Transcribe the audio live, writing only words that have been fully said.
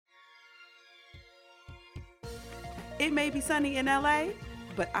It may be sunny in LA,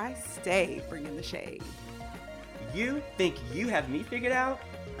 but I stay bringing the shade. You think you have me figured out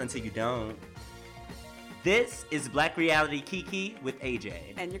until you don't. This is Black Reality Kiki with AJ.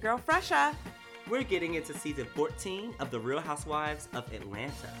 And your girl Fresha. We're getting into season 14 of The Real Housewives of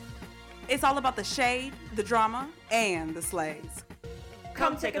Atlanta. It's all about the shade, the drama, and the slays.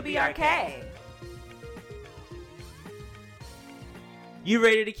 Come take a BRK. You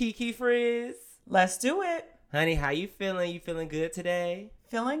ready to Kiki Frizz? Let's do it. Honey, how you feeling? You feeling good today?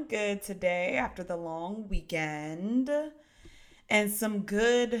 Feeling good today after the long weekend. And some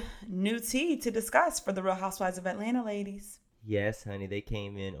good new tea to discuss for the Real Housewives of Atlanta ladies. Yes, honey, they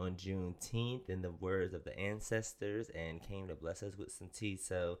came in on Juneteenth in the words of the ancestors and came to bless us with some tea.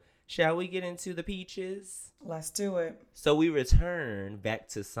 So, shall we get into the peaches? Let's do it. So we return back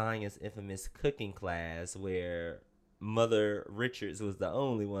to Sonya's infamous cooking class where Mother Richards was the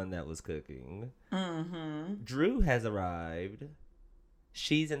only one that was cooking. Mm-hmm. Drew has arrived.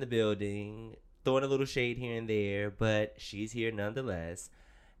 She's in the building, throwing a little shade here and there, but she's here nonetheless.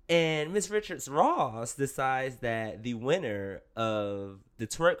 And Miss Richards Ross decides that the winner of the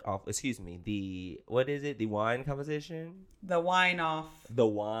the wine competition? The wine off. The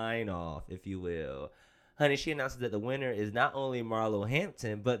wine off, if you will. Honey, she announces that the winner is not only Marlo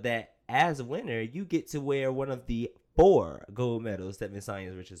Hampton, but that as a winner, you get to wear one of the 4 gold medals that Miss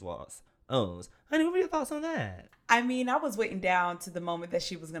Sonia Richards Ross owns. Honey, what were your thoughts on that? I mean, I was waiting down to the moment that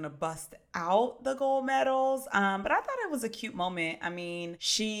she was going to bust out the gold medals. But I thought it was a cute moment. I mean,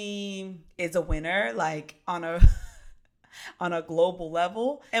 she is a winner, like on a on a global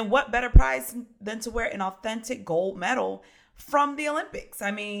level. And what better prize than to wear an authentic gold medal from the Olympics?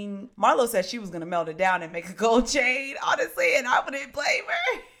 I mean, Marlo said she was going to melt it down and make a gold chain, honestly, and I wouldn't blame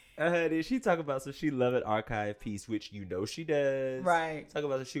her. Honey, she talk about some she love it archive piece, which you know she does. Right. Talk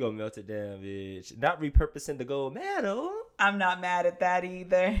about she gonna melt it down, bitch. Not repurposing the gold medal. I'm not mad at that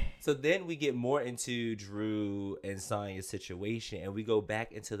either. So then we get more into Drew and Sonya's situation, and we go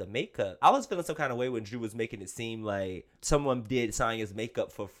back into the makeup. I was feeling some kind of way when Drew was making it seem like someone did Sonya's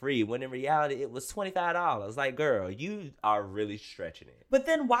makeup for free, when in reality it was $25. Like, girl, you are really stretching it. But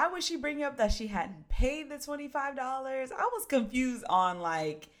then why would she bring up that she hadn't paid the $25? I was confused on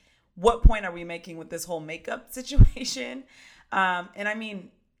like, what point are we making with this whole makeup situation? And I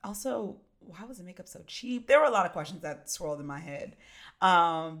mean, also, why was the makeup so cheap? There were a lot of questions that swirled in my head.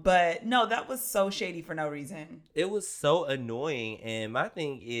 But no, that was so shady for no reason. It was so annoying. And my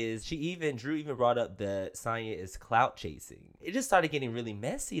thing is, Drew even brought up that Sonya is clout chasing. It just started getting really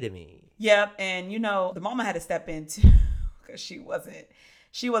messy to me. Yep. And you know, the mama had to step in too, because she wasn't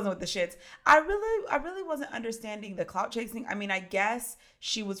with the shits. I really wasn't understanding the clout chasing. I mean, I guess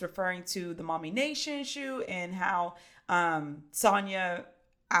she was referring to the Mommy Nation shoot and how Sonya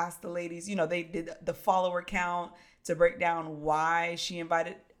asked the ladies, you know, they did the follower count to break down why she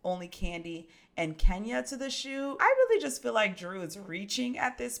invited only Kandi and Kenya to the shoot. I really just feel like Drew is reaching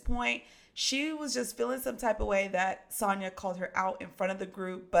at this point. She was just feeling some type of way that Sonya called her out in front of the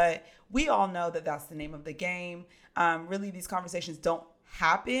group, but we all know that that's the name of the game. Really, these conversations don't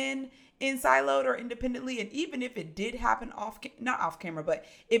happen in siloed or independently, and even if it did happen not off camera, but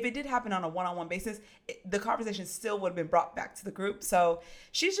if it did happen on a one-on-one basis, the conversation still would have been brought back to the group. So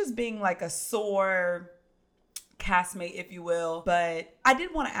she's just being like a sore castmate, if you will. But I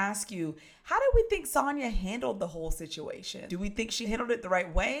did want to ask you, how do we think Sonya handled the whole situation? Do we think she handled it the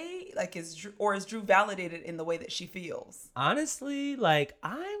right way? Like, is Drew validated in the way that she feels? Honestly, like,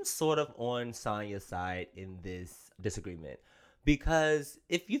 I'm sort of on Sonya's side in this disagreement. Because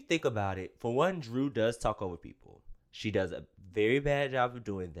if you think about it, for one, Drew does talk over people. She does a very bad job of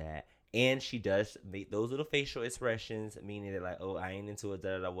doing that. And she does make those little facial expressions, meaning they're like, oh, I ain't into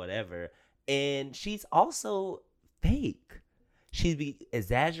it, whatever. And she's also fake. She'd be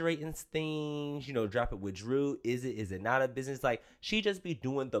exaggerating things, you know, drop it with Drew. Is it not a business? Like, she just be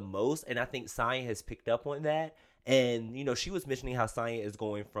doing the most. And I think Sonya has picked up on that. And, you know, she was mentioning how Sonya is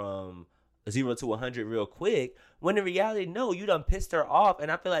going from 0 to 100 real quick, when in reality, no, you done pissed her off.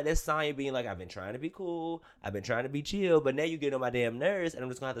 And I feel like that's Sonya being like, I've been trying to be cool, I've been trying to be chill, but now you get on my damn nerves and I'm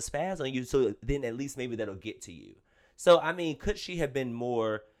just gonna have to spaz on you, so then at least maybe that'll get to you. So I mean, could she have been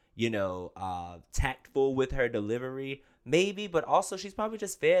more, you know, tactful with her delivery? Maybe, but also she's probably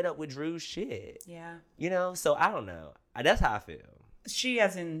just fed up with Drew's shit. Yeah. You know, so I don't know. That's how I feel. She,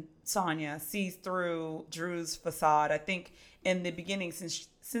 as in Sonya, sees through Drew's facade. I think in the beginning,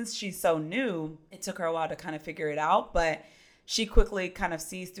 since she's so new, it took her a while to kind of figure it out, but she quickly kind of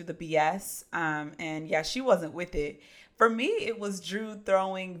sees through the BS. And yeah, she wasn't with it. For me, it was Drew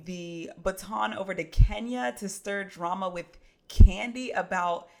throwing the baton over to Kenya to stir drama with Kandi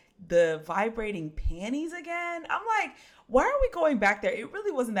about the vibrating panties again. I'm like, why are we going back there? It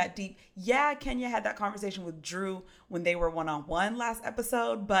really wasn't that deep. Yeah, Kenya had that conversation with Drew when they were one-on-one last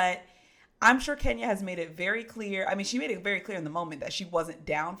episode, but I'm sure Kenya has made it very clear. I mean, she made it very clear in the moment that she wasn't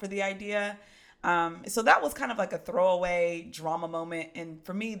down for the idea. So that was kind of like a throwaway drama moment. And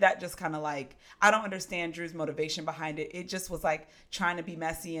for me, that just kind of like, I don't understand Drew's motivation behind it. It just was like trying to be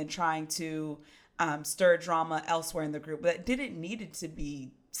messy and trying to stir drama elsewhere in the group that didn't need it to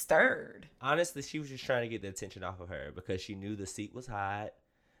be stirred. Honestly, she was just trying to get the attention off of her because she knew the seat was hot.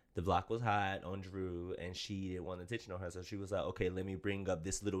 The block was hot on Drew and she didn't want attention on her. So she was like, okay, let me bring up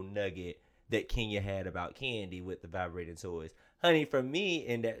this little nugget that Kenya had about Candy with the vibrating toys. Honey, for me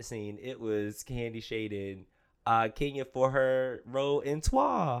in that scene, it was Candy shading Kenya for her role in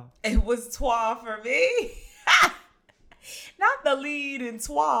Twa. It was Twa for me. Not the lead in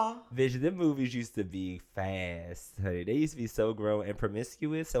Twa. Bitch, them movies used to be fast, honey. They used to be so grown and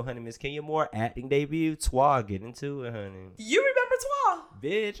promiscuous. So, honey, Miss Kenya Moore acting debut, Twa, get into it, honey. You remember Twa?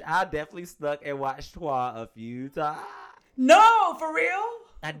 Bitch, I definitely snuck and watched Twa a few times. No, for real?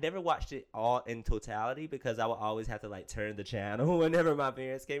 I never watched it all in totality because I would always have to like turn the channel whenever my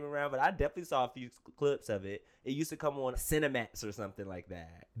parents came around. But I definitely saw a few clips of it. It used to come on Cinemax or something like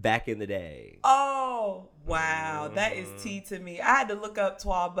that back in the day. Oh, wow. That is tea to me. I had to look up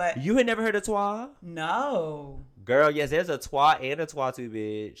Twa, but... You had never heard of Twa? No. Girl, yes, there's a Twa and a Twa 2,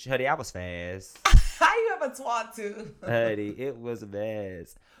 bitch. Honey, I was fast. How you have a Twa 2? Honey, it was a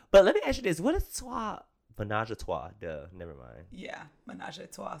mess. But let me ask you this. What is Twa? Menage a Trois. Duh. Never mind. Yeah, Menage a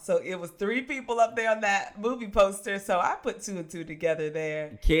Trois. So it was 3 people up there on that movie poster. So I put 2 and 2 together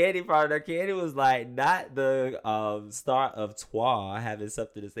there. Candy partner. Candy was like not the star of Trois having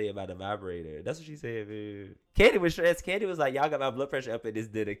something to say about a vibrator. That's what she said, man. Candy was stressed. Candy was like, y'all got my blood pressure up at this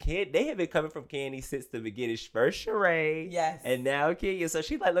dinner. They have been coming from Candy since the beginning. First charade. Yes. And now Kenya. So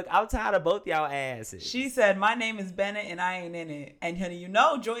she's like, look, I'm tired of both y'all asses. She said, my name is Bennett and I ain't in it. And honey, you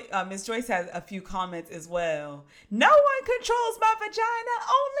know, Miss Joyce has a few comments as well. No one controls my vagina.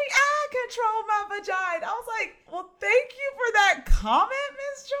 Only I control my vagina. I was like, well, thank you for that comment,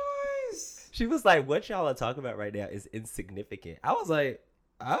 Miss Joyce. She was like, what y'all are talking about right now is insignificant. I was like,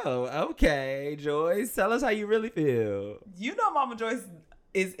 oh, okay, Joyce. Tell us how you really feel. You know Mama Joyce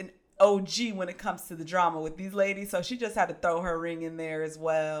is an OG when it comes to the drama with these ladies, so she just had to throw her ring in there as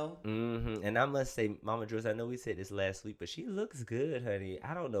well. Mm-hmm. And I must say, Mama Joyce, I know we said this last week, but she looks good, honey.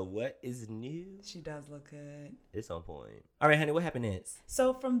 I don't know what is new. She does look good. It's on point. All right, honey, what happened next?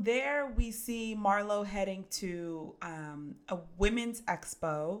 So from there, we see Marlo heading to a women's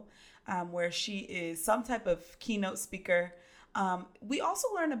expo where she is some type of keynote speaker. We also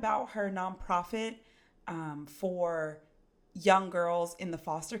learn about her nonprofit for young girls in the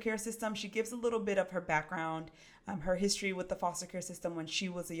foster care system. She gives a little bit of her background, her history with the foster care system when she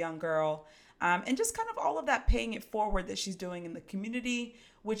was a young girl, and just kind of all of that paying it forward that she's doing in the community,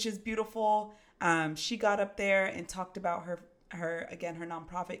 which is beautiful. She got up there and talked about her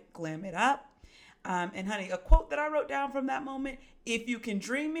nonprofit, Glam It Up. And honey, a quote that I wrote down from that moment: if you can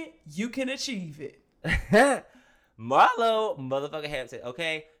dream it, you can achieve it. Marlo motherfucker Hampton,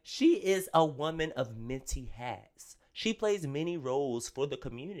 okay? She is a woman of many hats. She plays many roles for the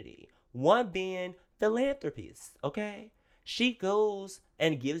community. One being philanthropist, okay? She goes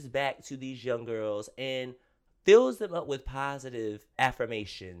and gives back to these young girls and fills them up with positive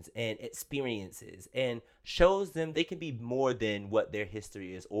affirmations and experiences and shows them they can be more than what their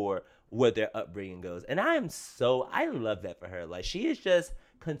history is or where their upbringing goes. And I love that for her. Like, she is just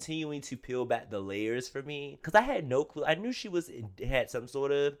continuing to peel back the layers for me because I had no clue. I knew she had some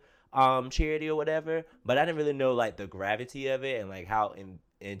sort of charity or whatever, but I didn't really know like the gravity of it and like how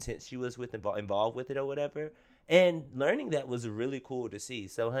intense she was involved with it or whatever. And learning that was really cool to see.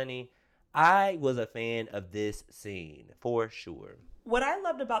 So honey, I was a fan of this scene for sure. What I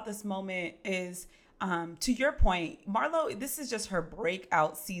loved about this moment is, to your point, Marlo, this is just her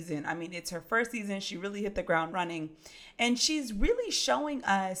breakout season. I mean, it's her first season. She really hit the ground running. And she's really showing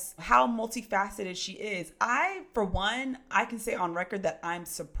us how multifaceted she is. For one, I can say on record that I'm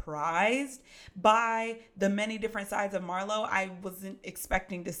surprised by the many different sides of Marlo. I wasn't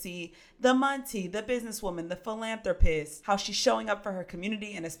expecting to see the Muntie, the businesswoman, the philanthropist, how she's showing up for her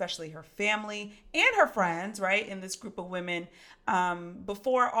community and especially her family and her friends, right, in this group of women.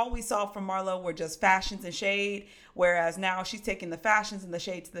 Before, all we saw from Marlo were just fashions and shade, whereas now she's taking the fashions and the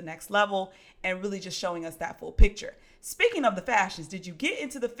shade to the next level and really just showing us that full picture. Speaking of the fashions, did you get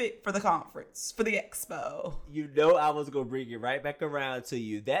into the fit for the conference, for the expo? You know I was going to bring it right back around to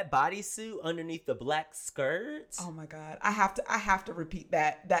you. That bodysuit underneath the black skirt. Oh my God. I have to repeat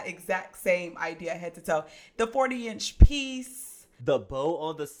that exact same idea head to toe. The 40-inch piece. The bow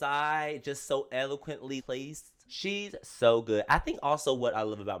on the side, just so eloquently placed. She's so good. I think also what I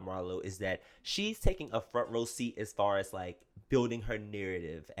love about Marlo is that she's taking a front row seat as far as like building her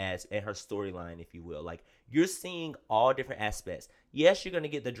narrative and her storyline, if you will. Like, you're seeing all different aspects. Yes, you're going to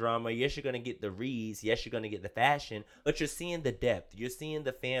get the drama. Yes, you're going to get the reads. Yes, you're going to get the fashion. But you're seeing the depth. You're seeing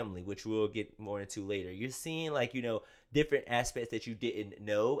the family, which we'll get more into later. You're seeing, like, you know, different aspects that you didn't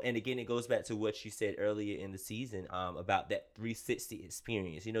know. And again, it goes back to what you said earlier in the season about that 360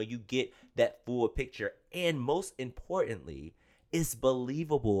 experience. You know, you get that full picture. And most importantly, it's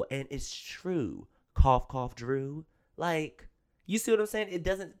believable and it's true. Cough, cough, Drew. Like, you see what I'm saying? It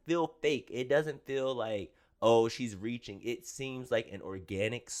doesn't feel fake. It doesn't feel like, oh, she's reaching. It seems like an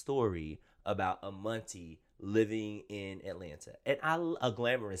organic story about a Monty living in Atlanta. And a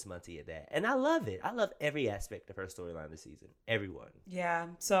glamorous Monty at that. And I love it. I love every aspect of her storyline this season. Everyone. Yeah.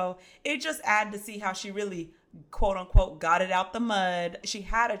 So it just added to see how she really, quote unquote, got it out the mud. She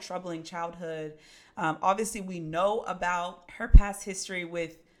had a troubling childhood. Obviously, we know about her past history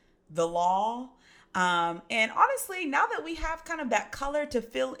with the law. And honestly, now that we have kind of that color to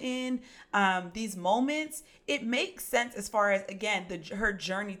fill in these moments, it makes sense as far as, again, her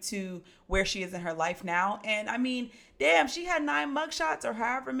journey to where she is in her life now. And I mean, damn, she had 9 mugshots or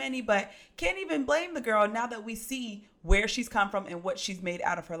however many, but can't even blame the girl now that we see where she's come from and what she's made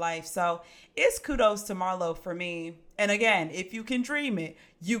out of her life. So it's kudos to Marlo for me. And again, if you can dream it,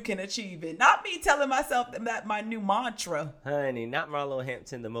 you can achieve it. Not me telling myself that my new mantra. Honey, not Marlo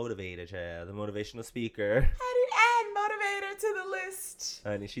Hampton, the motivator, child, the motivational speaker. I didn't add motivator to the list.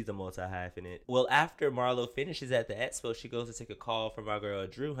 Honey, she's a multi-hyphenate. Well, after Marlo finishes at the expo, she goes to take a call from our girl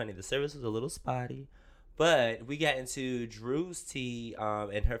Drew. Honey, the service was a little spotty. But we got into Drew's tea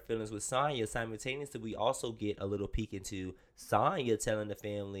and her feelings with Sonya. Simultaneously, we also get a little peek into Sonya telling the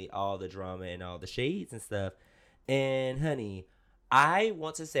family all the drama and all the shades and stuff. And, honey, I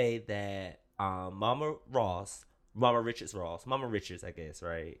want to say that Mama Richards, I guess,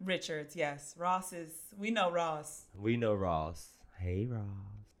 right? Richards, yes. We know Ross. We know Ross. Hey,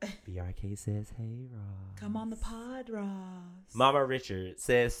 Ross. BRK says, hey, Ross. Come on the pod, Ross. Mama Richard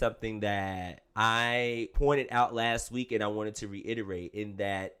says something that I pointed out last week and I wanted to reiterate, in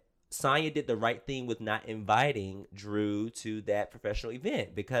that Sonya did the right thing with not inviting Drew to that professional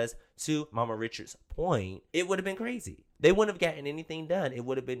event, because to Mama Richard's point, it would have been crazy. They wouldn't have gotten anything done. It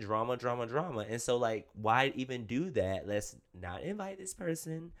would have been drama. And so, like, why even do that? Let's not invite this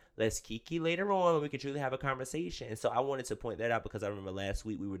person. Let's kiki later on when we can truly have a conversation. And so I wanted to point that out because I remember last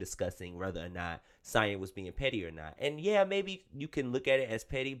week we were discussing whether or not Sonya was being petty or not. And yeah, maybe you can look at it as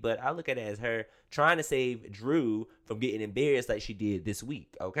petty, but I look at it as her trying to save Drew from getting embarrassed like she did this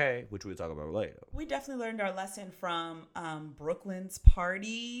week, okay? Which we'll talk about later. We definitely learned our lesson from Brooklyn's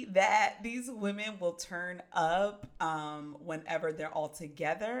party that these women will turn up whenever they're all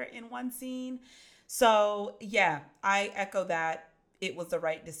together in one scene. So yeah, I echo that. It was the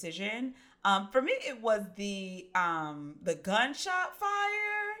right decision. For me, it was the gunshot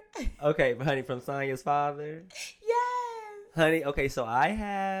fire. Okay, but honey, from Sonya's father? Yes. Honey, okay, so I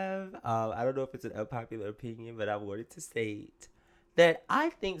have, I don't know if it's an unpopular opinion, but I wanted to state that I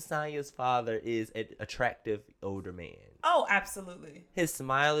think Sonya's father is an attractive older man. Oh, absolutely. His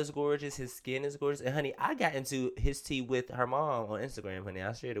smile is gorgeous. His skin is gorgeous. And, honey, I got into his tea with her mom on Instagram, honey.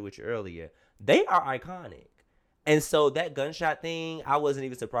 I shared it with you earlier. They are iconic. And so that gunshot thing, I wasn't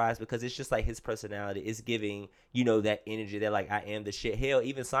even surprised because it's just like his personality is giving, you know, that energy that like, I am the shit. Hell,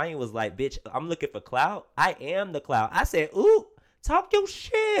 even Sonya was like, bitch, I'm looking for clout. I am the clout. I said, ooh, talk your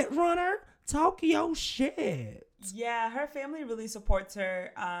shit, runner. Talk your shit. Yeah, her family really supports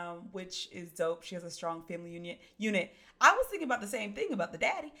her, which is dope. She has a strong family unit. I was thinking about the same thing about the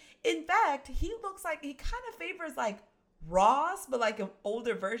daddy. In fact, he looks like he kind of favors like Ross, but like an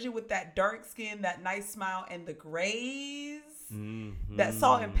older version with that dark skin, that nice smile, and the grays. Mm-hmm. That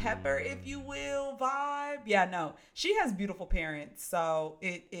salt and pepper, if you will, vibe. Yeah, no, she has beautiful parents, so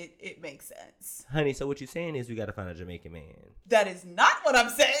it makes sense. Honey, so what you're saying is we got to find a Jamaican man. That is not what I'm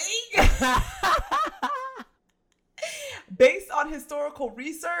saying. Based on historical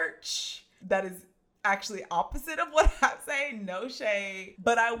research, that is actually opposite of what I'm saying. No shade.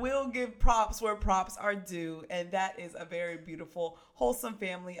 But I will give props where props are due. And that is a very beautiful, wholesome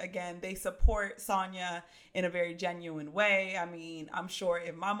family. Again, they support Sonya in a very genuine way. I mean, I'm sure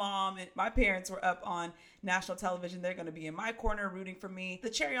if my mom and my parents were up on national television, they're going to be in my corner rooting for me. The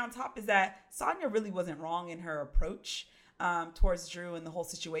cherry on top is that Sonya really wasn't wrong in her approach towards Drew and the whole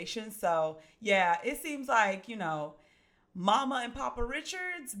situation. So yeah, it seems like, you know, Mama and Papa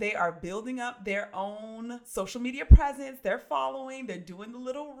Richards, they are building up their own social media presence. They're following, they're doing the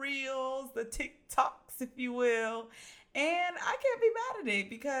little reels, the TikToks, if you will. And I can't be mad at it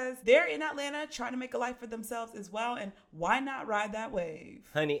because they're in Atlanta trying to make a life for themselves as well. And why not ride that wave?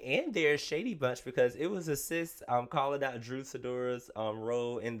 Honey, and they're a shady bunch because it was a sis calling out Drew Sidora's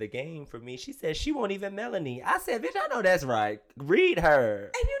role in the game for me. She said she won't even Melanie. I said, bitch, I know that's right. Read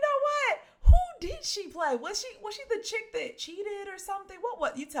her. And you know what? Who did she play? Was she the chick that cheated or something?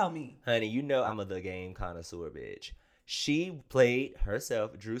 What? You tell me. Honey, you know I'm a the game connoisseur, bitch. She played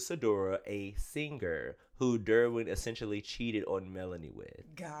herself, Drew Sidora, a singer who Derwin essentially cheated on Melanie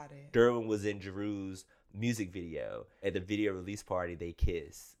with. Got it. Derwin was in Drew's music video. At the video release party, they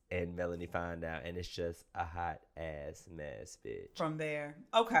kiss, and Melanie found out, and it's just a hot ass mess, bitch. From there.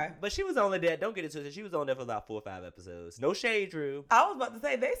 Okay. But she was only there, don't get it twisted, she was on there for about 4 or 5 episodes. No shade, Drew. I was about to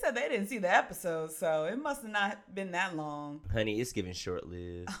say, they said they didn't see the episode, so it must have not been that long. Honey, it's giving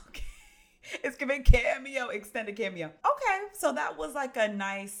short-lived. Okay. It's giving cameo, extended cameo. Okay, so that was like a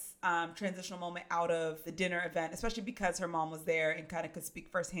nice transitional moment out of the dinner event, especially because her mom was there and kind of could speak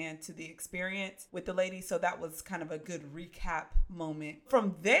firsthand to the experience with the lady. So that was kind of a good recap moment.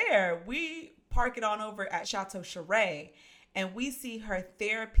 From there, we park it on over at Chateau Cheray, and we see her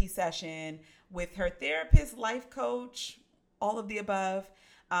therapy session with her therapist, life coach, all of the above.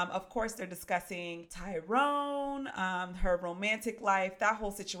 Of course, they're discussing Tyrone, her romantic life, that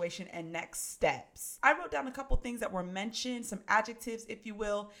whole situation, and next steps. I wrote down a couple things that were mentioned, some adjectives, if you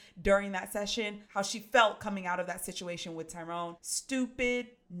will, during that session, how she felt coming out of that situation with Tyrone. Stupid,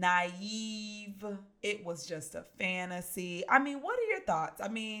 naive. It was just a fantasy. I mean, what are your thoughts? I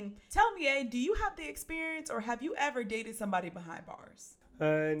mean, tell me, do you have the experience or have you ever dated somebody behind bars?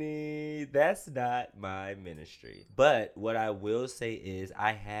 Honey, that's not my ministry. But what I will say is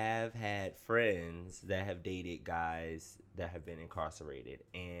I have had friends that have dated guys that have been incarcerated.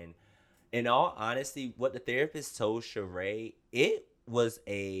 And in all honesty, what the therapist told Sheree, it was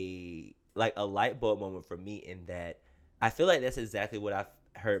a light bulb moment for me in that I feel like that's exactly what I've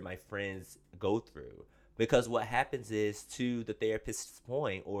heard my friends go through. Because what happens is, to the therapist's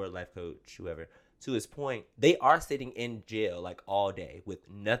point, or life coach, whoever, to his point, they are sitting in jail like all day with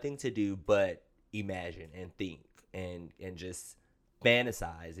nothing to do but imagine and think and just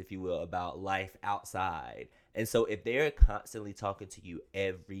fantasize, if you will, about life outside. And so if they're constantly talking to you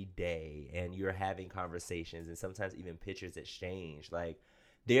every day and you're having conversations and sometimes even pictures exchange, like,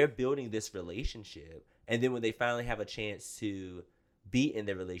 they're building this relationship. And then when they finally have a chance to be in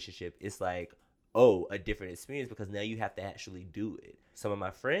their relationship, it's like, oh, a different experience because now you have to actually do it. Some of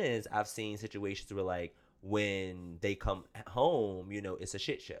my friends, I've seen situations where, like, when they come home, you know, it's a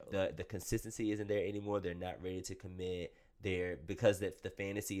shit show. The consistency isn't there anymore. They're not ready to commit. Because the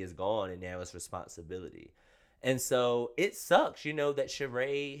fantasy is gone and now it's responsibility. And so it sucks, you know, that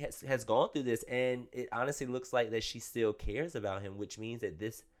Sheree has gone through this, and it honestly looks like that she still cares about him, which means that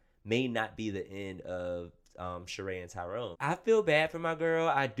this may not be the end of Sheree and Tyrone. I feel bad for my girl.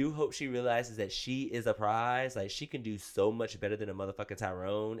 I do hope she realizes that she is a prize. Like, she can do so much better than a motherfucking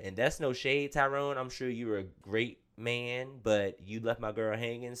Tyrone. And that's no shade, Tyrone. I'm sure you were a great man, but you left my girl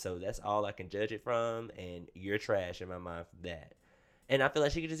hanging, so that's all I can judge it from. And you're trash in my mind for that. And I feel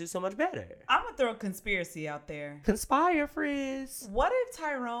like she could just do so much better. I'm gonna throw a conspiracy out there. Conspire, Frizz. What if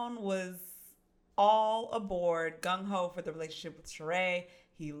Tyrone was all aboard, gung-ho for the relationship with Sheree?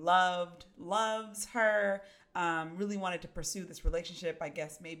 He loves her, really wanted to pursue this relationship, I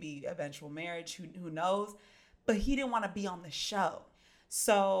guess maybe eventual marriage, who knows? But he didn't want to be on the show.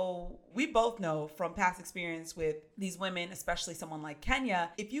 So we both know from past experience with these women, especially someone like Kenya,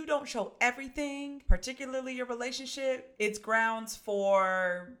 if you don't show everything, particularly your relationship, it's grounds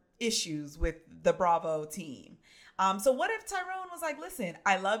for issues with the Bravo team. So what if Tyrone was like, listen,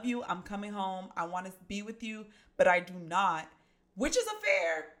 I love you, I'm coming home, I want to be with you, but I do not, which is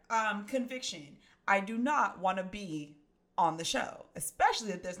a fair conviction, I do not want to be on the show,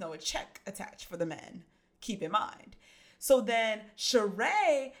 especially if there's no check attached for the men, keep in mind. So then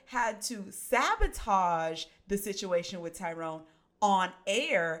Sheree had to sabotage the situation with Tyrone on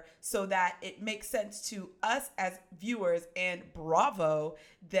air so that it makes sense to us as viewers and Bravo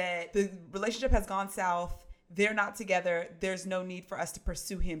that the relationship has gone south. They're not together. There's no need for us to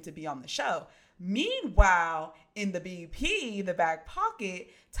pursue him to be on the show. Meanwhile, in the BP, the back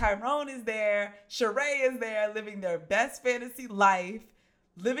pocket, Tyrone is there, Sheree is there, living their best fantasy life,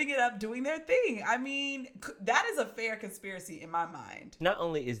 living it up, doing their thing. I mean, that is a fair conspiracy in my mind. Not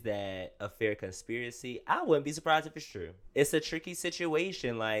only is that a fair conspiracy, I wouldn't be surprised if it's true. It's a tricky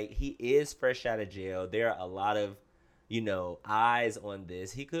situation. Like, he is fresh out of jail. There are a lot of, you know, eyes on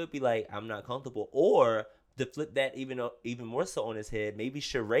this. He could be like, I'm not comfortable. Or to flip that even more so on his head, maybe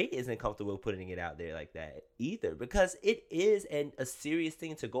Sheree isn't comfortable putting it out there like that either. Because it is a serious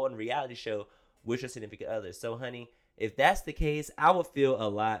thing to go on a reality show with your significant other. So, honey, if that's the case, I would feel a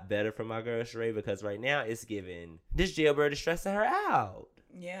lot better for my girl Sheree, because right now it's giving this jailbird is stressing her out.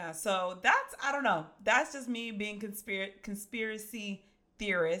 Yeah, so that's, I don't know. That's just me being conspiracy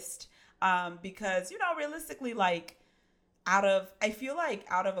theorist. Because, realistically, like, I feel like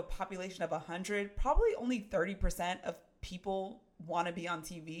out of a population of 100, probably only 30% of people want to be on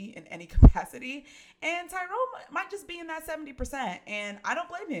TV in any capacity. And Tyrone might just be in that 70%. And I don't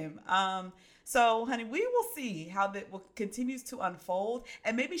blame him. So, honey, we will see how that continues to unfold.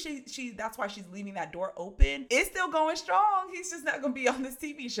 And maybe she that's why she's leaving that door open. It's still going strong. He's just not going to be on this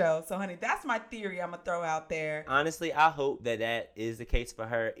TV show. So, honey, that's my theory I'm going to throw out there. Honestly, I hope that is the case for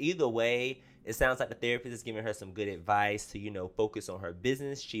her. Either way, it sounds like the therapist is giving her some good advice to, focus on her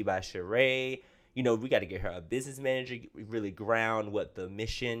business. She by Sheree. We got to get her a business manager, really ground what the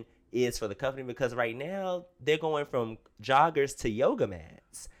mission is for the company, because right now they're going from joggers to yoga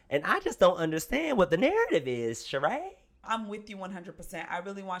mats. And I just don't understand what the narrative is, Sheree. I'm with you 100%. I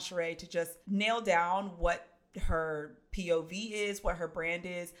really want Sheree to just nail down what her POV is, what her brand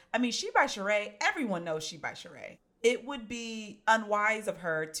is. I mean, She by Sheree, everyone knows She by Sheree. It would be unwise of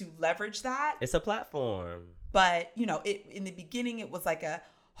her to leverage that. It's a platform. But, in the beginning, it was like a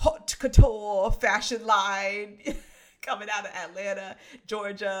haute couture fashion line coming out of Atlanta,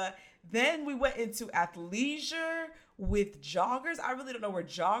 Georgia. Then we went into athleisure with joggers. I really don't know where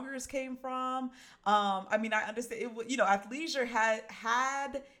joggers came from. I mean, I understand it. Athleisure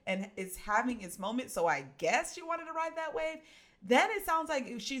had and is having its moment. So I guess she wanted to ride that wave. Then it sounds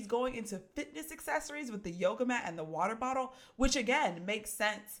like she's going into fitness accessories with the yoga mat and the water bottle, which again makes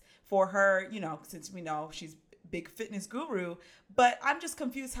sense for her, since we know she's big fitness guru. But I'm just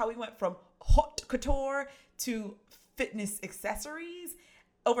confused how we went from haute couture to fitness accessories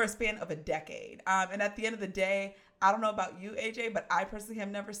over a span of a decade. And at the end of the day, I don't know about you, AJ, but I personally have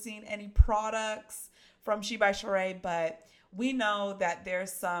never seen any products from She by Sheree, but we know that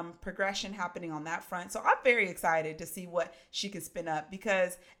there's some progression happening on that front. So I'm very excited to see what she can spin up,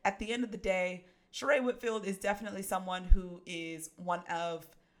 because at the end of the day, Sheree Whitfield is definitely someone who is one of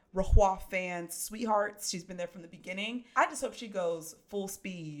Rahua fans' sweethearts. She's been there from the beginning. I just hope she goes full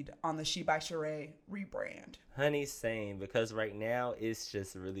speed on the She by Sheree rebrand. Honey, same, because right now it's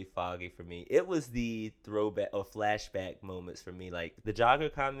just really foggy for me. It was the throwback or flashback moments for me. Like the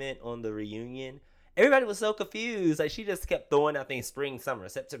jogger comment on the reunion, everybody was so confused. Like she just kept throwing out things spring, summer,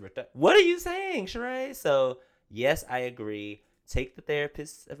 September. What are you saying, Sheree? So yes, I agree. Take the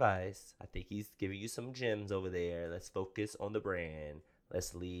therapist's advice. I think he's giving you some gems over there. Let's focus on the brand.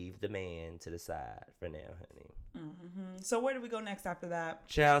 Let's leave the man to the side for now, honey. Mm-hmm. So where do we go next after that?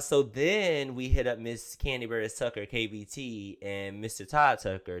 Child, so then we hit up Miss Candy Burris Tucker, KBT, and Mr. Todd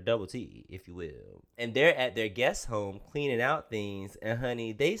Tucker, Double T, if you will. And they're at their guest home cleaning out things. And,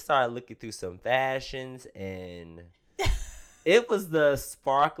 honey, they started looking through some fashions. And it was the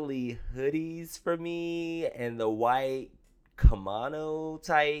sparkly hoodies for me and the white kimono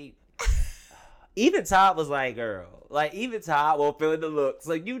type. Even Todd was like, girl, like even Todd won't feel the looks.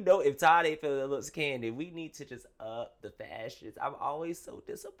 Like, if Todd ain't feeling the looks, Candy, we need to just up the fashions. I'm always so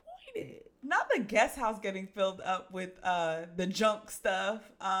disappointed. Not the guest house getting filled up with the junk stuff.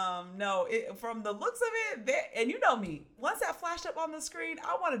 No, from the looks of it, and you know me, once that flashed up on the screen,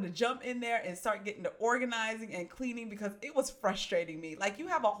 I wanted to jump in there and start getting to organizing and cleaning, because it was frustrating me. Like, you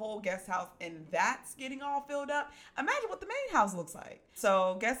have a whole guest house and that's getting all filled up. Imagine what the main house looks like.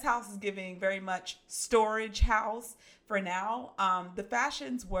 So guest house is giving very much storage house for now. The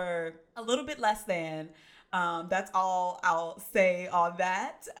fashions were a little bit less than. That's all I'll say on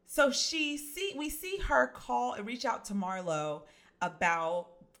that. So we see her call and reach out to Marlo about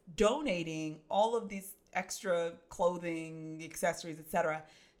donating all of these extra clothing, accessories, etc.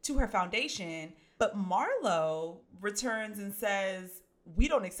 to her foundation. But Marlo returns and says, we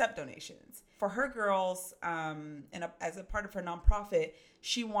don't accept donations. For her girls, as a part of her nonprofit,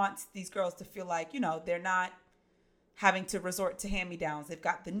 she wants these girls to feel like, they're not having to resort to hand-me-downs. They've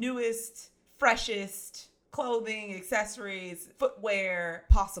got the newest, freshest clothing, accessories, footwear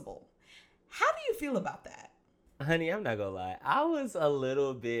possible. How do you feel about that? Honey, I'm not gonna lie. I was a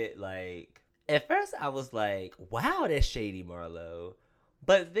little bit like, at first I was like, wow, that's shady, Marlo.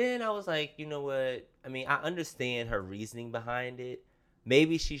 But then I was like, you know what? I mean, I understand her reasoning behind it.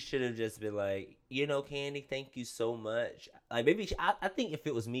 Maybe she should have just been like, Candy, thank you so much. Like, maybe I think if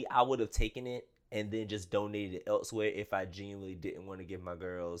it was me, I would have taken it and then just donated it elsewhere if I genuinely didn't want to give my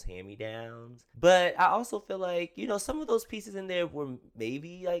girls hand-me-downs. But I also feel like, some of those pieces in there were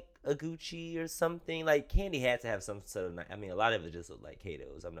maybe like a Gucci or something. Like, Candy had to have some sort of, a lot of it just looked like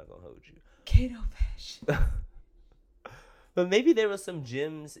Kato's. I'm not going to hold you. Kato fashion. But maybe there was some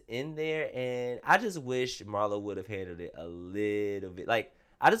gems in there, and I just wish Marlo would have handled it a little bit. Like,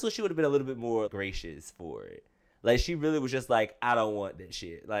 I just wish she would have been a little bit more gracious for it. Like, she really was just like, I don't want that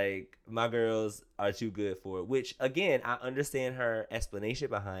shit. Like, my girls are too good for it. Which, again, I understand her explanation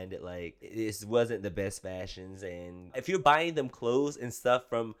behind it. Like, this wasn't the best fashions. And if you're buying them clothes and stuff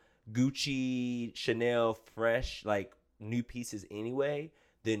from Gucci, Chanel, fresh, like, new pieces anyway,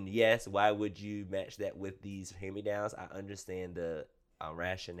 then yes, why would you match that with these hand-me-downs? I understand the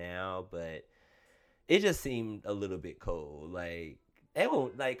rationale, but it just seemed a little bit cold. Like,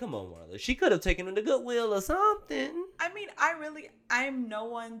 come on, Marla. She could have taken them to Goodwill or something. I mean, I'm no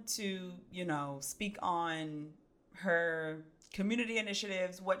one to, speak on her community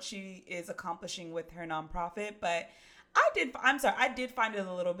initiatives, what she is accomplishing with her nonprofit, but I did find it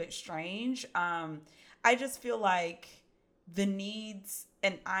a little bit strange. I just feel like the needs,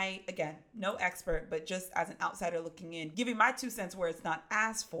 and again, no expert, but just as an outsider looking in, giving my 2 cents where it's not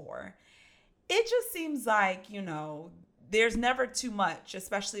asked for, it just seems like, there's never too much,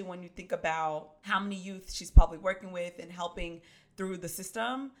 especially when you think about how many youth she's probably working with and helping through the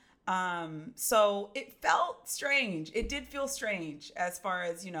system. So it felt strange. It did feel strange as far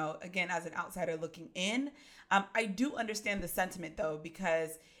as, again, as an outsider looking in. I do understand the sentiment though,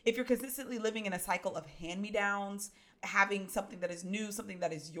 because if you're consistently living in a cycle of hand-me-downs, having something that is new, something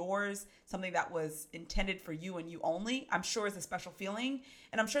that is yours, something that was intended for you and you only, I'm sure is a special feeling.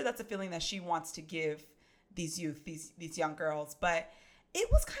 And I'm sure that's a feeling that she wants to give these youth, these young girls. But it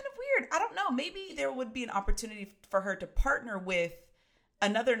was kind of weird. I don't know. Maybe there would be an opportunity for her to partner with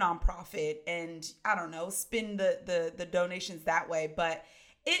another nonprofit and, I don't know, spin the donations that way. But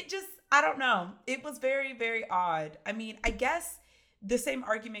it just, I don't know. It was very, very odd. I mean, I guess the same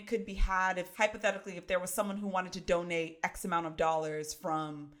argument could be had if hypothetically, if there was someone who wanted to donate X amount of dollars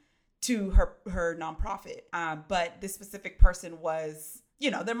to her nonprofit. But this specific person was,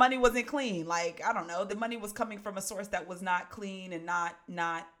 their money wasn't clean. Like, I don't know, the money was coming from a source that was not clean and not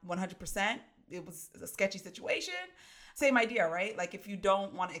 100%. It was a sketchy situation. Same idea, right? Like, if you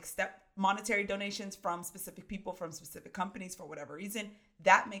don't want to accept monetary donations from specific people, from specific companies for whatever reason,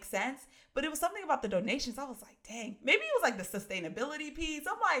 that makes sense. But it was something about the donations. I was like, dang, maybe it was like the sustainability piece.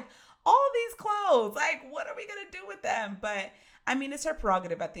 I'm like, all these clothes, like, what are we going to do with them? But I mean, it's her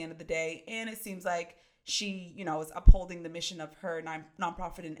prerogative at the end of the day. And it seems like she, is upholding the mission of her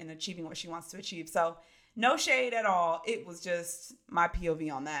nonprofit and achieving what she wants to achieve. So no shade at all. It was just my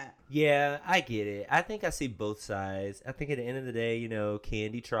POV on that. Yeah, I get it. I think I see both sides. I think at the end of the day,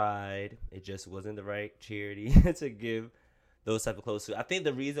 Candy tried. It just wasn't the right charity to give those type of clothes to. I think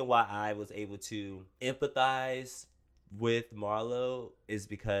the reason why I was able to empathize with Marlo is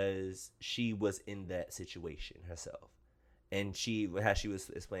because she was in that situation herself. And she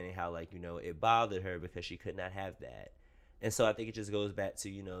was explaining how, like, it bothered her because she could not have that. And so I think it just goes back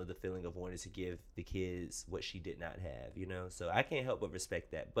to, the feeling of wanting to give the kids what she did not have, So I can't help but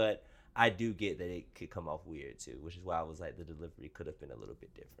respect that. But I do get that it could come off weird, too, which is why I was like, the delivery could have been a little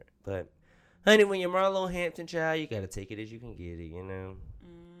bit different. But, honey, when you're Marlo Hampton child, you got to take it as you can get it,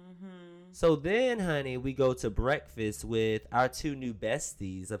 Mm-hmm. So then, honey, we go to breakfast with our 2 new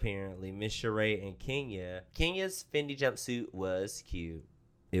besties, apparently, Miss Sheree and Kenya. Kenya's Fendi jumpsuit was cute.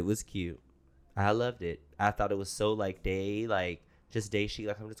 It was cute. I loved it. I thought it was so, just day chic.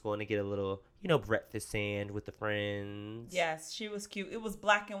 Like, I'm just going to get a little, breakfast sand with the friends. Yes, she was cute. It was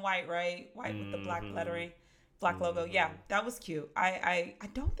black and white, right? White with the black lettering. Black logo. Yeah, that was cute. I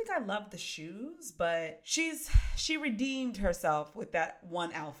don't think I love the shoes, but she redeemed herself with that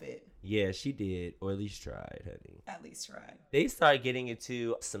one outfit. Yeah, she did, or at least tried, honey. At least tried. They start getting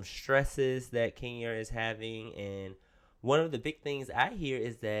into some stresses that Kenya is having, and one of the big things I hear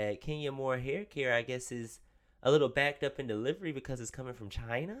is that Kenya Moore hair care, I guess, is a little backed up in delivery because it's coming from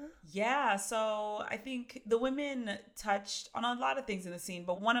China. Yeah, so I think the women touched on a lot of things in the scene,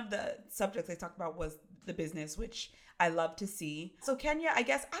 but one of the subjects they talked about was the business, which I love to see. So Kenya, I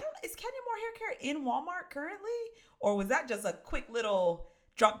guess, is Kenya Moore hair care in Walmart currently? Or was that just a quick little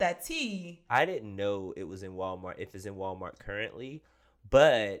drop that tea? I didn't know it was in Walmart, if it's in Walmart currently.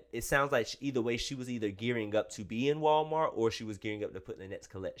 But it sounds like either way, she was either gearing up to be in Walmart or she was gearing up to put the next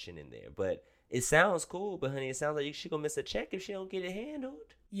collection in there. But it sounds cool, but honey, it sounds like she's going to miss a check if she don't get it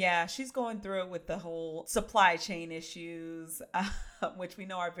handled. Yeah, she's going through it with the whole supply chain issues, which we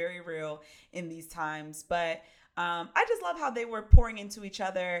know are very real in these times. But I just love how they were pouring into each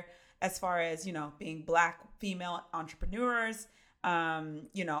other as far as, being Black female entrepreneurs.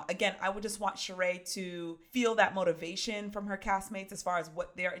 Again, I would just want Sheree to feel that motivation from her castmates as far as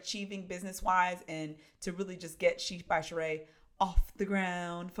what they're achieving business wise and to really just get She by Sheree off the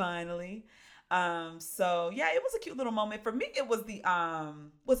ground finally. So yeah, it was a cute little moment. For me, it was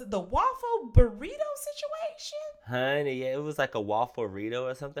was it the waffle burrito situation? Honey, yeah, it was like a waffle burrito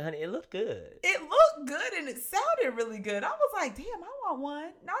or something, honey. It looked good. It looked good and it sounded really good. I was like, damn, I want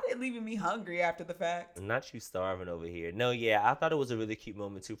one. Not it leaving me hungry after the fact. Not you starving over here. No, yeah, I thought it was a really cute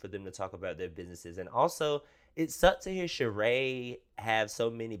moment too for them to talk about their businesses. And also, it sucked to hear Sheree have so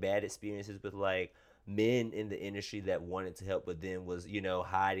many bad experiences with like men in the industry that wanted to help, but then was,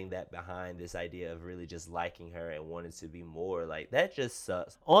 hiding that behind this idea of really just liking her and wanting to be more. Like, that just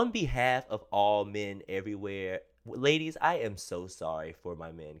sucks. On behalf of all men everywhere, ladies, I am so sorry for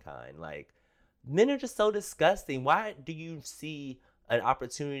my mankind. Like, men are just so disgusting. Why do you see an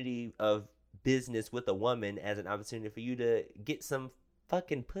opportunity of business with a woman as an opportunity for you to get some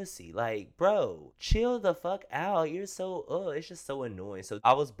fucking pussy? Like, bro, chill the fuck out. You're so it's just so annoying. So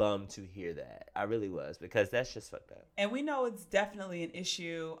I was bummed to hear that. I really was, because that's just fucked up. And we know it's definitely an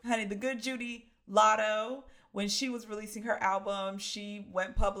issue. Honey, the good Judy Lotto, when she was releasing her album, she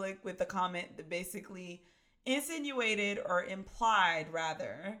went public with a comment that basically insinuated, or implied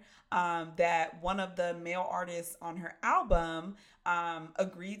rather, that one of the male artists on her album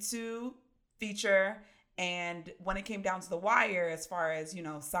agreed to feature. And when it came down to the wire, as far as,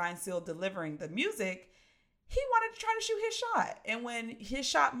 signed, sealed, delivering the music, he wanted to try to shoot his shot. And when his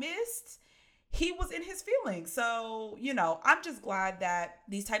shot missed, he was in his feelings. So, I'm just glad that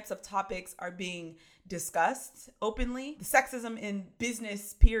these types of topics are being discussed openly. The sexism in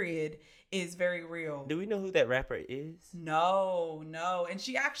business, period, is very real. Do we know who that rapper is? No. And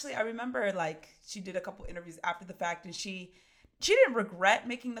she actually, I remember, like, she did a couple interviews after the fact, and she didn't regret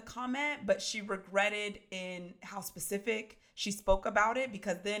making the comment, but she regretted in how specific she spoke about it,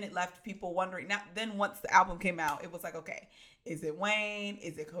 because then it left people wondering. Now, then once the album came out, it was like, okay, is it Wayne?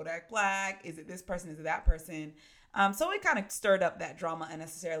 Is it Kodak Black? Is it this person? Is it that person? So it kind of stirred up that drama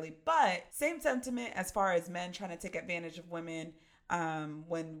unnecessarily. But same sentiment as far as men trying to take advantage of women.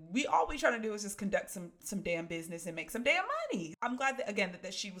 When all we trying to do is just conduct some damn business and make some damn money. I'm glad that, again,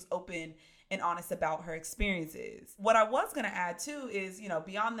 that she was open and honest about her experiences. What I was going to add too is,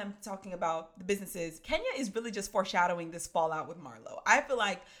 beyond them talking about the businesses, Kenya is really just foreshadowing this fallout with Marlo. I feel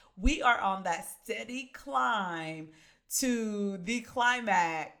like we are on that steady climb to the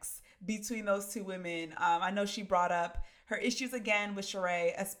climax between those two women. I know she brought up her issues again with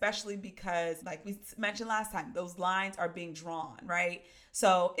Sheree, especially because, like we mentioned last time, those lines are being drawn, right?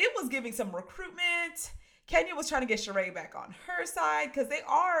 So it was giving some recruitment. Kenya was trying to get Sheree back on her side, because they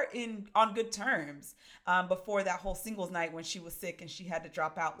are on good terms before that whole singles night when she was sick and she had to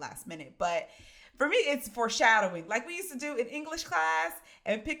drop out last minute. But for me, it's foreshadowing, like we used to do in English class,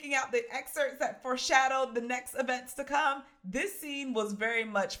 and picking out the excerpts that foreshadowed the next events to come. This scene was very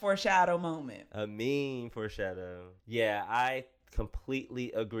much foreshadow moment. A mean foreshadow. Yeah, I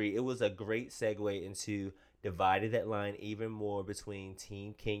completely agree. It was a great segue into dividing that line even more between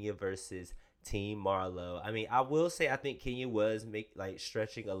Team Kenya versus Team Marlo. I mean, I will say I think Kenya was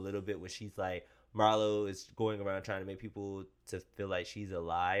stretching a little bit when she's like, Marlo is going around trying to make people to feel like she's a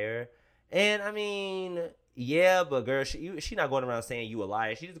liar. And I mean, yeah, but girl, she not going around saying you a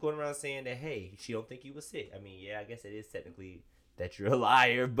liar. She's just going around saying that, hey, she don't think you was sick. I mean, yeah, I guess it is technically that you're a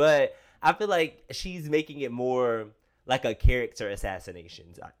liar, but I feel like she's making it more like a character assassination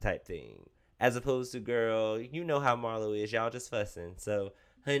type thing, as opposed to, girl, you know how Marlo is. Y'all just fussing. So,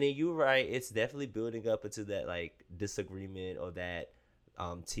 honey, you're right. It's definitely building up into that like disagreement, or that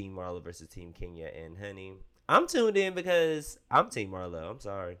Team Marlo versus Team Kenya. And honey, I'm tuned in because I'm Team Marlo. I'm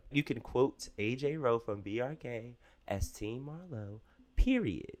sorry. You can quote AJ Rowe from BRK as Team Marlo,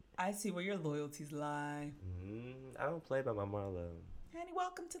 period. I see where your loyalties lie. I don't play by my Marlo. Honey,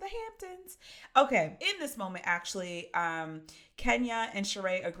 welcome to the Hamptons. Okay, in this moment, actually, Kenya and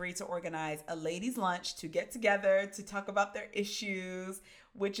Sheree agreed to organize a ladies' lunch to get together to talk about their issues,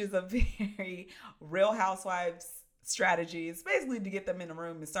 which is a very Real Housewives strategy. It's basically to get them in a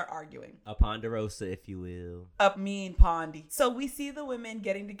room and start arguing. A ponderosa, if you will. A mean pondy. So we see the women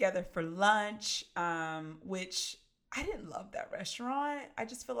getting together for lunch, which I didn't love that restaurant. I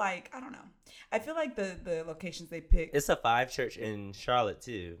just feel like, I don't know. I feel like the locations they picked. It's a 5 church in Charlotte,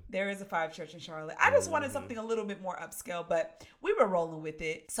 too. There is a 5 church in Charlotte. I just wanted something a little bit more upscale, but we were rolling with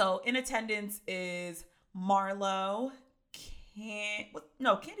it. So in attendance is Marlo.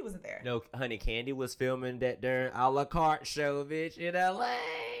 Candy wasn't there. No, honey, Candy was filming that darn a la carte show, bitch, in LA.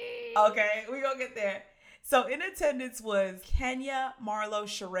 Okay, we gonna get there. So in attendance was Kenya, Marlo,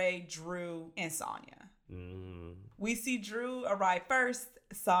 Sheree, Drew, and Sonya. We see Drew arrive first,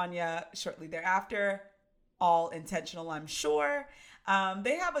 Sonya shortly thereafter. All intentional, I'm sure.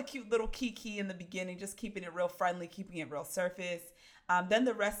 They have a cute little kiki in the beginning, just keeping it real friendly, keeping it real surface. Then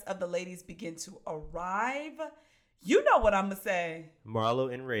the rest of the ladies begin to arrive. You know what I'm going to say.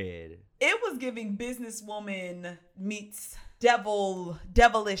 Marlo in red. It was giving businesswoman meets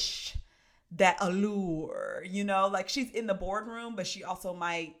devilish, that allure, you know, like she's in the boardroom, but she also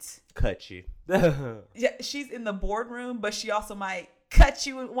might cut you. Yeah, she's in the boardroom, but she also might cut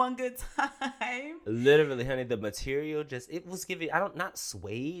you at one good time. Literally, honey, the material it was giving, not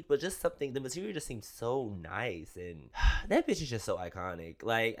suede, but just something, the material just seemed so nice, and that bitch is just so iconic.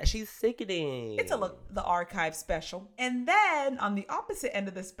 Like, she's sickening. It's the archive special. And then on the opposite end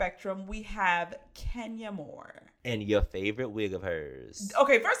of the spectrum, we have Kenya Moore. And your favorite wig of hers.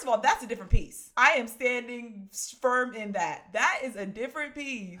 Okay, first of all, that's a different piece. I am standing firm in that. That is a different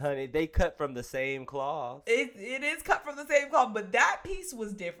piece. Honey, they cut from the same cloth. It is cut from the same cloth, but that piece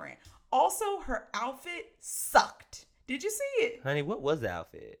was different. Also, her outfit sucked. Did you see it? Honey, what was the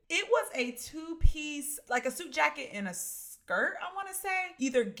outfit? It was a two-piece, like a suit jacket and a skirt, I want to say.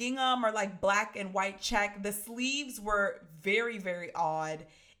 Either gingham or like black and white check. The sleeves were very, very odd.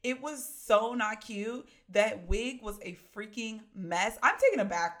 It was so not cute. That wig was a freaking mess. I'm taken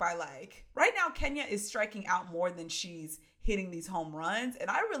aback by right now Kenya is striking out more than she's hitting these home runs. And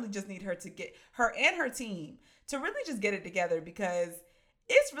I really just need her to get her and her team to really just get it together, because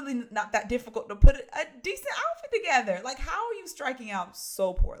it's really not that difficult to put a decent outfit together. Like, how are you striking out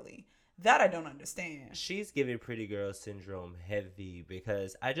so poorly? That I don't understand. She's giving pretty girl syndrome heavy,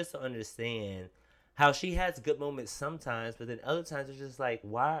 because I just don't understand how she has good moments sometimes, but then other times it's just like,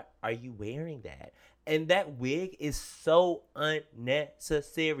 why are you wearing that? And that wig is so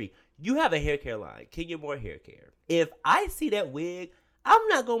unnecessary. You have a hair care line, Kenya Moore Hair Care. If I see that wig, I'm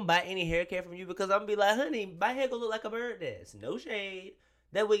not going to buy any hair care from you, because I'm going to be like, honey, my hair going to look like a bird nest. No shade.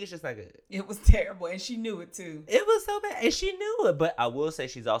 That wig is just not good. It was terrible, and she knew it too. It was so bad, and she knew it. But I will say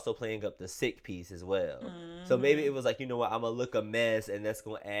she's also playing up the sick piece as well. Mm-hmm. So maybe it was like, you know what, I'm going to look a mess, and that's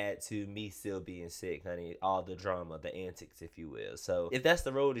going to add to me still being sick, honey. All the drama, the antics, if you will. So if that's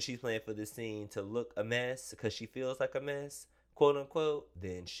the role that she's playing for this scene, to look a mess because she feels like a mess, quote unquote,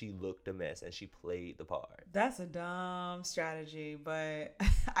 then she looked a mess and she played the part. That's a dumb strategy, but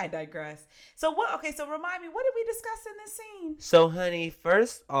I digress. So remind me, what did we discuss in this scene? So honey,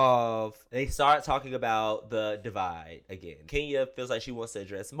 first off, they start talking about the divide again. Kenya feels like she wants to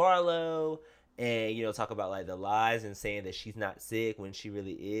address Marlo and, you know, talk about like the lies and saying that she's not sick when she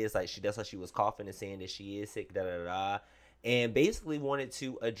really is. Like, that's why she was coughing and saying that she is sick, and basically wanted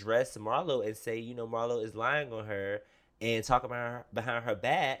to address Marlo and say, you know, Marlo is lying on her and talk about her behind her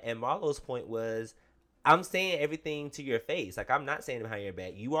back. And Marlo's point was, I'm saying everything to your face. Like, I'm not saying it behind your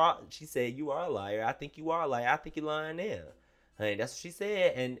back. She said, you are a liar. I think you are a liar. I think you're lying now. Honey, that's what she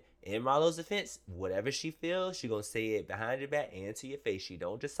said. And in Marlo's defense, whatever she feels, she gonna say it behind your back and to your face. She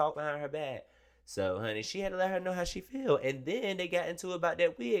don't just talk behind her back. So, honey, she had to let her know how she feel. And then they got into it about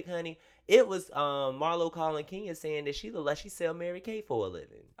that wig, honey. It was Marlo calling Kenya saying that she looked like she sell Mary Kay for a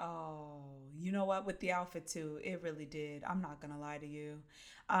living. Oh, you know what? With the outfit too, it really did. I'm not gonna lie to you.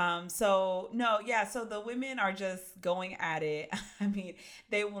 So the women are just going at it. I mean,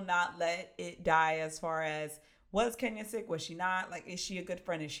 they will not let it die as far as, was Kenya sick? Was she not? Like, is she a good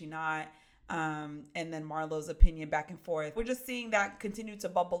friend? Is she not? And then Marlo's opinion back and forth. We're just seeing that continue to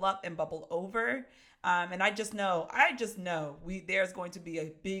bubble up and bubble over. And I just know there's going to be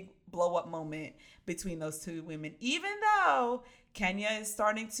a big blow up moment between those two women, even though Kenya is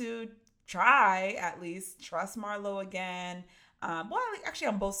starting to try, at least, trust Marlo again. Actually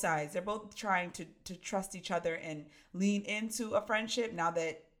on both sides, they're both trying to trust each other and lean into a friendship now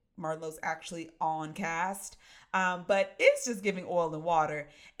that Marlo's actually on cast. But it's just giving oil and water.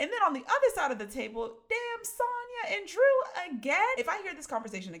 And then on the other side of the table, damn, Sonya and Drew again. If I hear this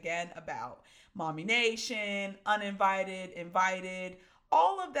conversation again about Mommy Nation, uninvited, invited,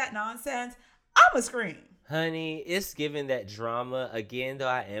 all of that nonsense, I'm a scream. Honey, it's giving that drama. Again, though,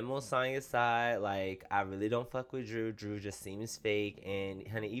 I am on Sonya's side. Like, I really don't fuck with Drew. Drew just seems fake. And,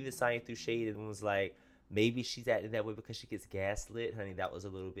 honey, even Sonya threw shade and was like, maybe she's acting that way because she gets gaslit. Honey, that was a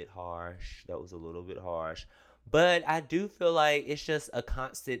little bit harsh. But I do feel like it's just a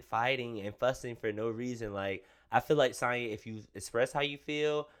constant fighting and fussing for no reason. Like, I feel like, Sonya, if you express how you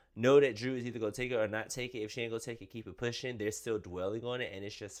feel, know that Drew is either going to take it or not take it. If she ain't going to take it, keep it pushing. They're still dwelling on it, and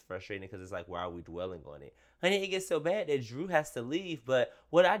it's just frustrating because it's like, why are we dwelling on it? Honey, it gets so bad that Drew has to leave. But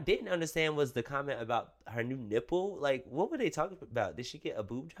what I didn't understand was the comment about her new nipple. Like, what were they talking about? Did she get a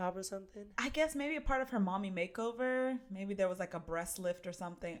boob job or something? I guess maybe a part of her mommy makeover. Maybe there was like a breast lift or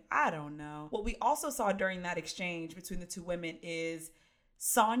something. I don't know. What we also saw during that exchange between the two women is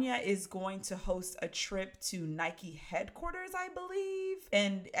Sonya is going to host a trip to Nike headquarters, I believe.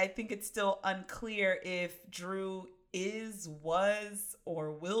 And I think it's still unclear if Drew was,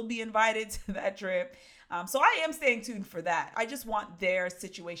 or will be invited to that trip. So I am staying tuned for that. I just want their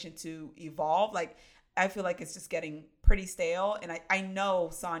situation to evolve. Like, I feel like it's just getting pretty stale. And I know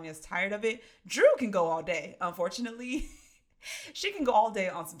Sonya's tired of it. Drew can go all day, unfortunately. She can go all day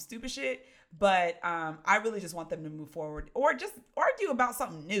on some stupid shit. But I really just want them to move forward, or just argue about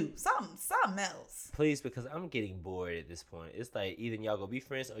something new, something else. Please, because I'm getting bored at this point. It's like either y'all gonna be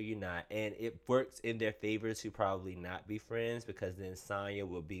friends or you're not, and it works in their favor to probably not be friends, because then Sonya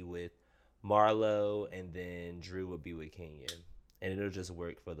will be with Marlo, and then Drew will be with Kenya, and it'll just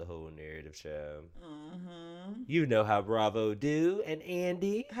work for the whole narrative show. Mm-hmm. You know how Bravo do, and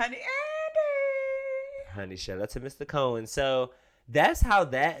Andy, honey, shout out to Mr. Cohen. So that's how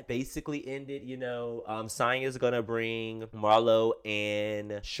that basically ended. Sonya's gonna bring Marlo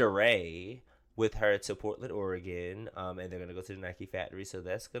and Sheree with her to Portland, Oregon, and they're gonna go to the Nike factory. So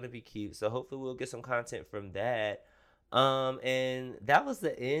that's gonna be cute. So hopefully we'll get some content from that. And that was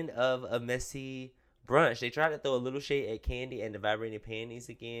the end of a messy brunch. They tried to throw a little shade at Candy and the vibrating panties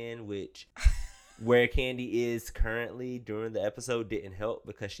again, which where Candy is currently during the episode didn't help,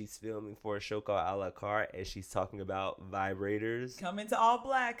 because she's filming for a show called A La Carte, and she's talking about vibrators. Coming to all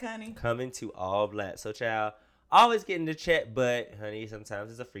black, honey. Coming to all black. So, child, always getting the check, but, honey, sometimes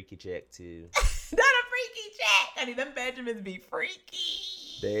it's a freaky check, too. Not a freaky check, honey. Them Benjamins be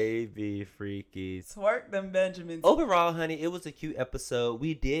freaky. They be freaky. Twerk them Benjamins. Overall, honey, it was a cute episode.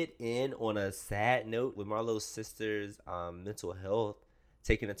 We did end on a sad note with Marlo's sister's mental health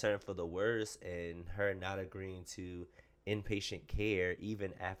taking a turn for the worse, and her not agreeing to inpatient care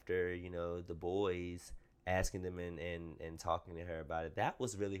even after, the boys asking them and talking to her about it. That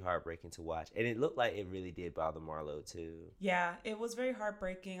was really heartbreaking to watch. And it looked like it really did bother Marlo too. Yeah, it was very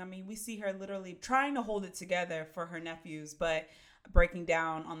heartbreaking. I mean, we see her literally trying to hold it together for her nephews, but breaking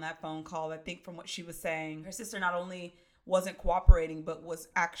down on that phone call. I think from what she was saying, her sister not only wasn't cooperating, but was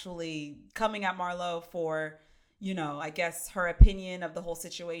actually coming at Marlo for, I guess her opinion of the whole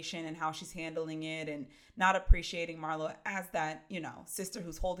situation and how she's handling it, and not appreciating Marlo as that, sister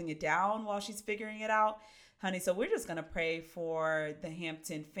who's holding it down while she's figuring it out. Honey, so we're just going to pray for the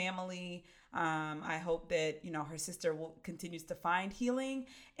Hampton family. I hope that, her sister continues to find healing,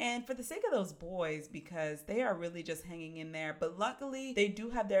 and for the sake of those boys, because they are really just hanging in there. But luckily, they do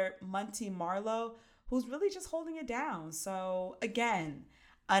have their Muntie Marlo, who's really just holding it down. So again,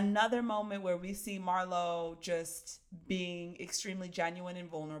 another moment where we see Marlo just being extremely genuine and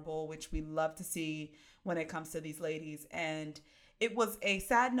vulnerable, which we love to see when it comes to these ladies. And it was a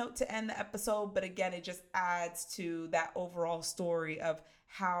sad note to end the episode, but again, it just adds to that overall story of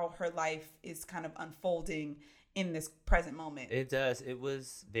how her life is kind of unfolding in this present moment. It does. It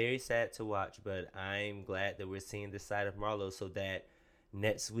was very sad to watch, but I'm glad that we're seeing this side of Marlo, so that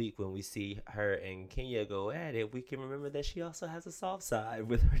next week when we see her and Kenya go at it, we can remember that she also has a soft side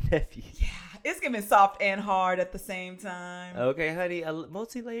with her nephew. Yeah, it's giving soft and hard at the same time. Okay, honey, a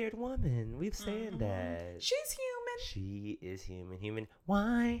multi-layered woman. We've said that. She's human. She is human.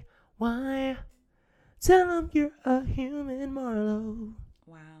 Why? Tell them you're a human, Marlo.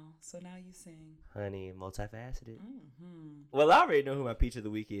 Wow, so now you sing. Honey, multifaceted. Mm-hmm. Well, I already know who my peach of the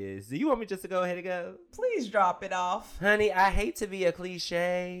week is. Do you want me just to go ahead and go? Please drop it off. Honey, I hate to be a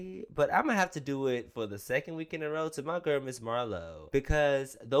cliche, but I'm going to have to do it for the second week in a row to my girl, Miss Marlo.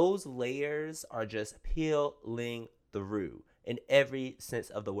 Because those layers are just peeling through in every sense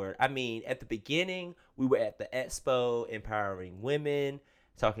of the word. I mean, at the beginning, we were at the expo empowering women,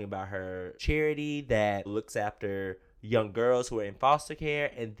 talking about her charity that looks after young girls who are in foster care.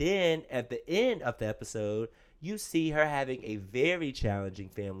 And then at the end of the episode, you see her having a very challenging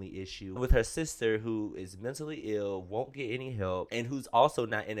family issue with her sister, who is mentally ill, won't get any help, and who's also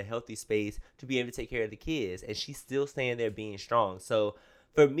not in a healthy space to be able to take care of the kids. And she's still staying there being strong. So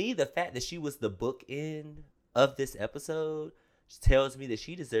for me, the fact that she was the bookend of this episode tells me that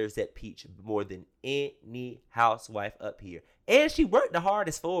she deserves that peach more than any housewife up here. And she worked the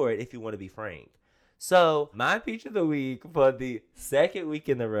hardest for it, if you want to be frank. So my peach of the week for the second week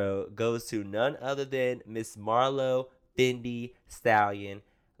in a row goes to none other than Miss Marlo Fendi Stallion,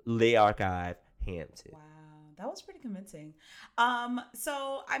 Le Archive Hampton. Wow, that was pretty convincing.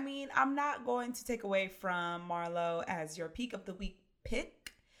 So I mean, I'm not going to take away from Marlo as your peak of the week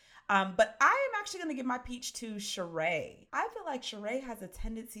pick. But I am actually going to give my peach to Sheree. I feel like Sheree has a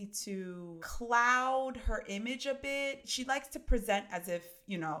tendency to cloud her image a bit. She likes to present as if,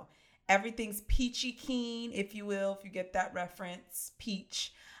 everything's peachy keen, if you will, if you get that reference,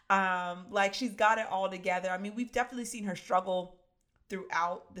 peach. Like she's got it all together. I mean, we've definitely seen her struggle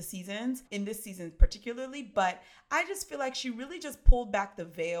throughout the seasons, in this season particularly, but I just feel like she really just pulled back the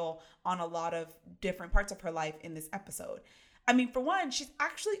veil on a lot of different parts of her life in this episode. I mean, for one, she's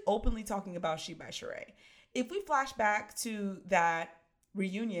actually openly talking about She by Sheree. If we flash back to that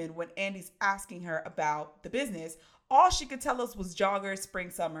reunion when Andy's asking her about the business, all she could tell us was joggers, spring,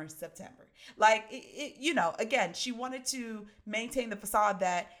 summer, September. Like, again, she wanted to maintain the facade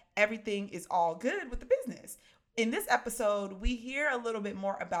that everything is all good with the business. In this episode, we hear a little bit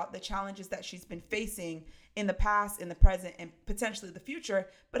more about the challenges that she's been facing in the past, in the present, and potentially the future,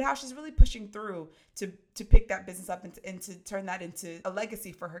 but how she's really pushing through to pick that business up and to turn that into a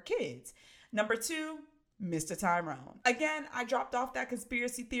legacy for her kids. Number 2, Mr. Tyrone. Again, I dropped off that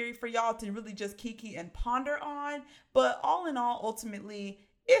conspiracy theory for y'all to really just kiki and ponder on, but all in all, ultimately,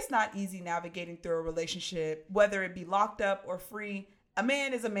 it's not easy navigating through a relationship, whether it be locked up or free. A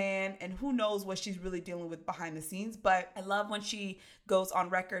man is a man, and who knows what she's really dealing with behind the scenes. But I love when she goes on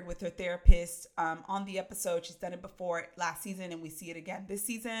record with her therapist on the episode. She's done it before last season, and we see it again this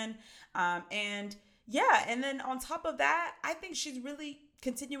season. And then on top of that, I think she's really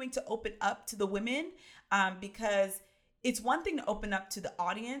continuing to open up to the women because it's one thing to open up to the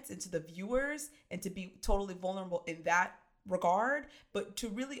audience and to the viewers and to be totally vulnerable in that regard, but to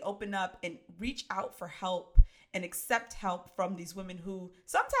really open up and reach out for help and accept help from these women who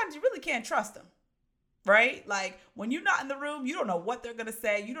sometimes you really can't trust them, right? Like when you're not in the room, you don't know what they're going to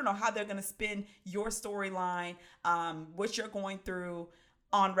say. You don't know how they're going to spin your storyline, what you're going through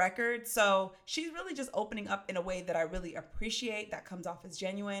on record. So she's really just opening up in a way that I really appreciate, that comes off as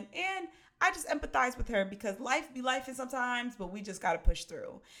genuine. And I just empathize with her because life be lifing sometimes, but we just got to push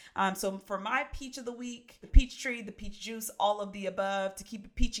through. So for my peach of the week, the peach tree, the peach juice, all of the above to keep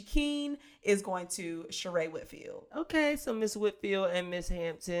it peachy keen is going to Sheree Whitfield. Okay, so Miss Whitfield and Miss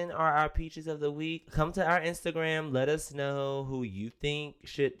Hampton are our peaches of the week. Come to our Instagram. Let us know who you think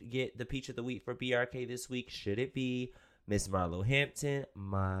should get the peach of the week for BRK this week. Should it be Miss Marlo Hampton,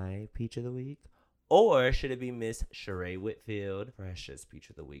 my peach of the week? Or should it be Miss Sheree Whitfield, Precious Peach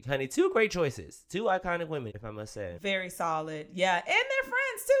of the Week? Honey, 2 great choices. 2 iconic women, if I must say. Very solid. Yeah, and they're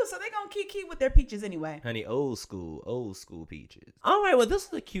friends too, so they're going to kiki with their peaches anyway. Honey, old school peaches. All right, well,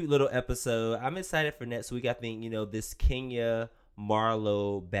 this was a cute little episode. I'm excited for next week. I think, this Kenya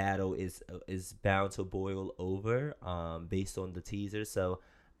Marlo battle is bound to boil over based on the teaser. So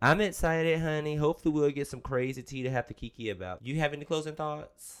I'm excited, honey. Hopefully we'll get some crazy tea to have to kiki about. You have any closing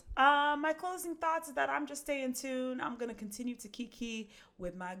thoughts? My closing thoughts is that I'm just staying tuned. I'm going to continue to kiki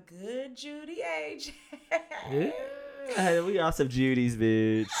with my good Judy AJ. Yeah, we are some Judies,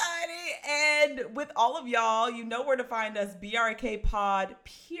 bitch. Honey, and with all of y'all, you know where to find us, BRK Pod,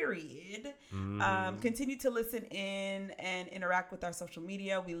 period. Continue to listen in and interact with our social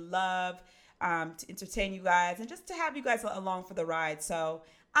media. We love to entertain you guys and just to have you guys along for the ride. So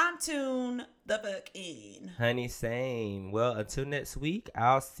I'm tuned the fuck in. Honey, same. Well, until next week,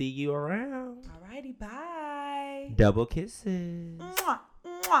 I'll see you around. Alrighty, bye. Double kisses. Mwah,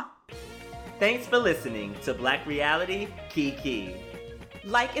 mwah. Thanks for listening to Black Reality Kiki.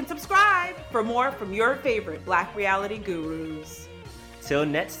 Like and subscribe for more from your favorite Black reality gurus. Till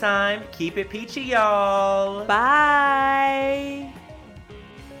next time, keep it peachy, y'all. Bye.